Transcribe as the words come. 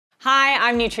Hi,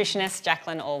 I'm nutritionist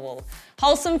Jacqueline Orwell.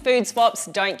 Wholesome food swaps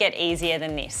don't get easier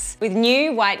than this. With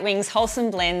new White Wings Wholesome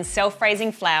Blends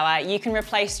self-raising flour, you can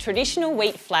replace traditional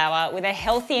wheat flour with a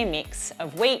healthier mix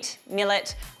of wheat,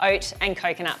 millet, oat and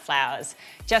coconut flours,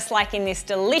 just like in this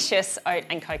delicious oat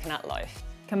and coconut loaf.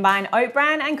 Combine oat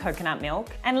bran and coconut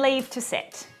milk and leave to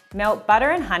set. Melt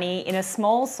butter and honey in a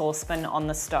small saucepan on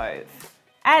the stove.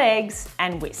 Add eggs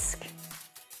and whisk.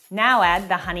 Now add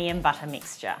the honey and butter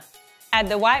mixture. Add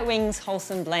the White Wings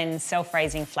Wholesome Blend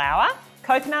self-raising flour,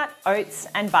 coconut, oats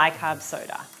and bicarb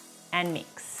soda and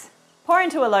mix. Pour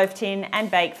into a loaf tin and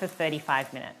bake for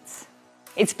 35 minutes.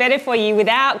 It's better for you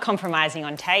without compromising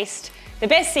on taste. The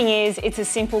best thing is it's a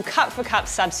simple cup for cup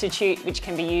substitute which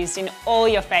can be used in all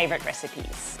your favourite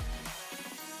recipes.